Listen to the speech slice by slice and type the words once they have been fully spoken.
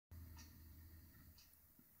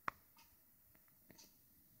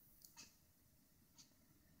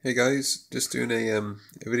Hey guys, just doing a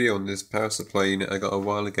video on this power supply unit I got a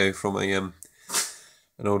while ago from an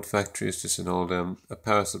old factory. It's just an old a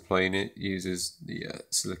power supply unit. Uses the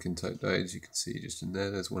silicon type diodes. You can see just in there.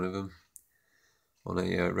 There's one of them on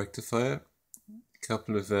a rectifier. A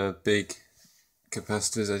couple of big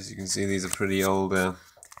capacitors. As you can see, these are pretty old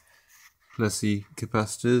Plessey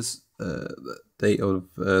capacitors. The date of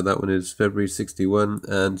that one is February 61,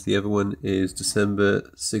 and the other one is December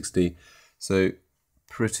 60. So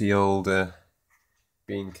pretty old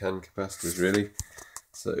bean can capacitors really.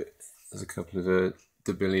 So there's a couple of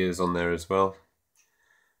De Beers on there as well.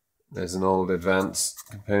 There's an old advanced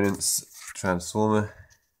components transformer.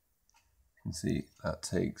 You can see that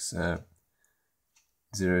takes 0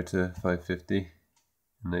 to 550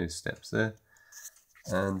 and those steps there.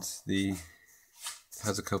 And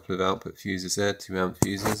has a couple of output fuses there, 2 amp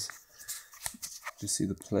fuses. Just see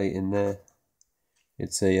the plate in there.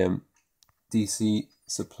 It's a DC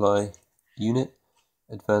supply unit,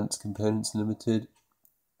 Advanced Components Limited,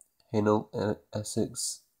 Hainault,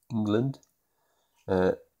 Essex, England.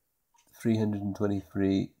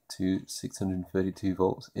 323 to 632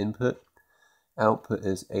 volts input. Output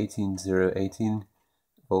is 18018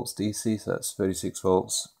 volts DC, so that's 36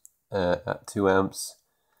 volts at 2 amps.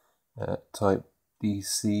 Type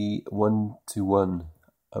DC 1 to 1,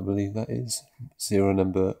 I believe that is, serial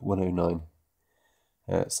number 109.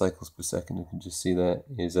 Cycles per second, you can just see there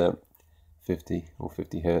is 50 or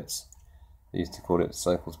 50 hertz. They used to call it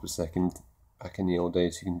cycles per second back in the old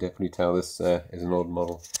days. You can definitely tell this is an old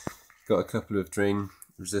model. Got a couple of drain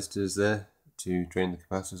resistors there to drain the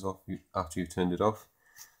capacitors off after you've turned it off.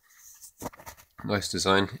 Nice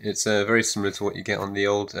design. It's very similar to what you get on the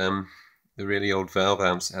old, the really old valve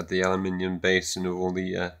amps. It had the aluminium base, and all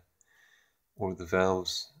of the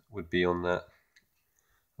valves would be on that,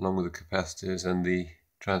 along with the capacitors and the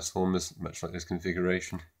transformers, much like this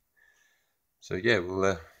configuration. So yeah,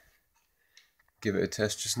 we'll give it a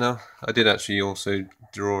test just now. I did actually also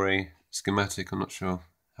draw a schematic. I'm not sure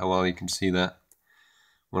how well you can see that.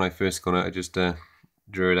 When I first got it, I just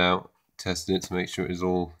drew it out, tested it to make sure it was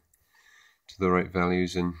all to the right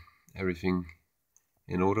values and everything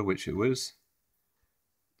in order, which it was.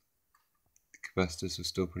 The capacitors are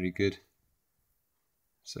still pretty good.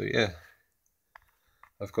 So yeah,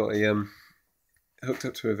 I've got a hooked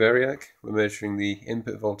up to a variac. We're measuring the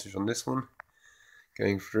input voltage on this one,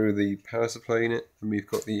 going through the power supply unit, and we've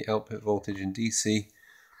got the output voltage in DC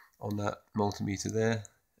on that multimeter there,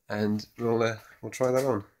 and we'll try that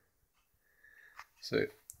on. So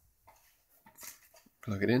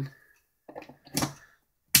plug it in,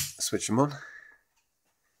 switch them on,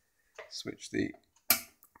 switch the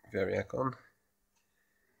variac on,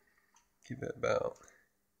 give it about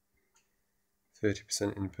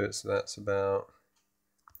 30% input, so that's about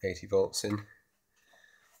 80 volts in.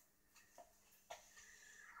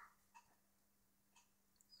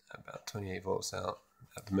 About 28 volts out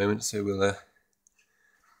at the moment, so we'll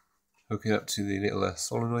hook it up to the little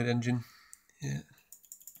solenoid engine here.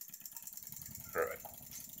 Alright,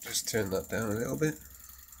 just turn that down a little bit.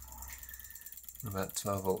 About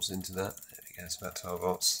 12 volts into that. There we go, it's about 12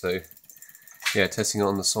 volts. So yeah, testing it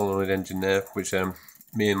on the solenoid engine there, which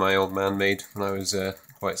me and my old man made when I was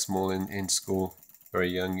quite small in school, very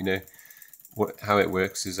young. You know how it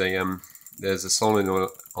works is there's a solenoid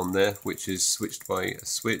on there which is switched by a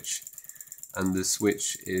switch, and the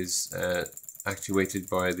switch is actuated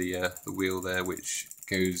by the wheel there, which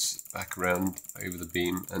goes back around over the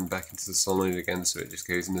beam and back into the solenoid again, so it just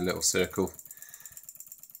goes in a little circle.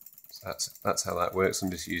 So that's how that works. I'm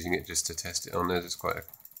just using it just to test it on there. It's quite a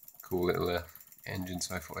cool little engine,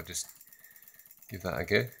 so I thought I'd just give that a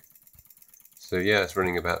go. So yeah, it's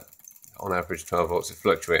running about, on average, 12 volts. It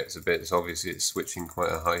fluctuates a bit. It's obviously it's switching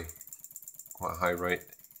quite a high rate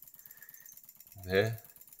there.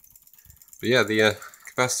 But yeah, the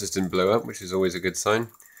capacitors didn't blow up, which is always a good sign.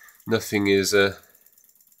 Nothing's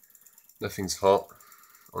hot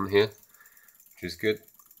on here, which is good.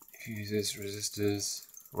 Fuses, resistors.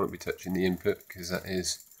 I won't be touching the input because that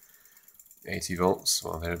is 80 volts,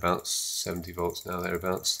 well thereabouts, 70 volts now,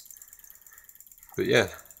 thereabouts. But yeah,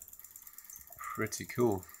 pretty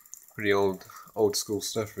cool. Pretty old school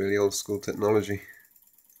stuff, really old school technology.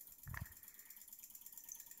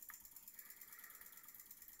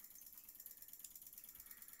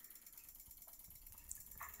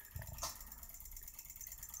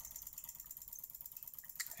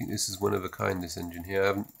 I think this is one of a kind, this engine here. I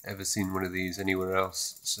haven't ever seen one of these anywhere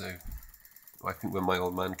else, so I think when my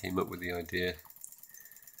old man came up with the idea, I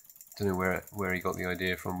don't know where he got the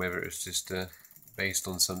idea from, whether it was just based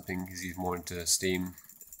on something, because he's more into steam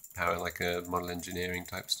power, like a model engineering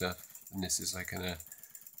type stuff, and this is like a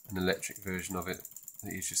an electric version of it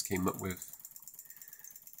that he just came up with.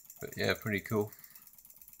 But yeah, pretty cool.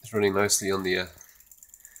 It's running nicely on the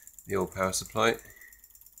old power supply.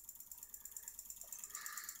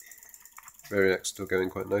 Variac's still going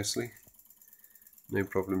quite nicely. No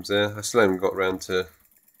problems there. I still haven't got around to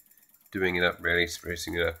doing it up really,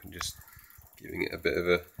 sprucing it up and just giving it a bit of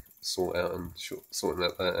a sort out and sorting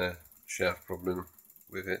out that shaft problem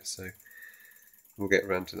with it, so we'll get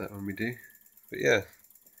around to that when we do. But yeah,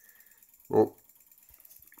 well,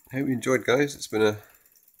 hope you enjoyed, guys. It's been a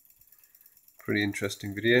pretty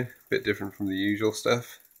interesting video, a bit different from the usual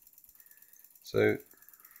stuff, so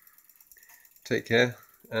take care,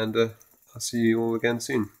 and I'll see you all again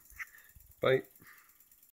soon. Bye.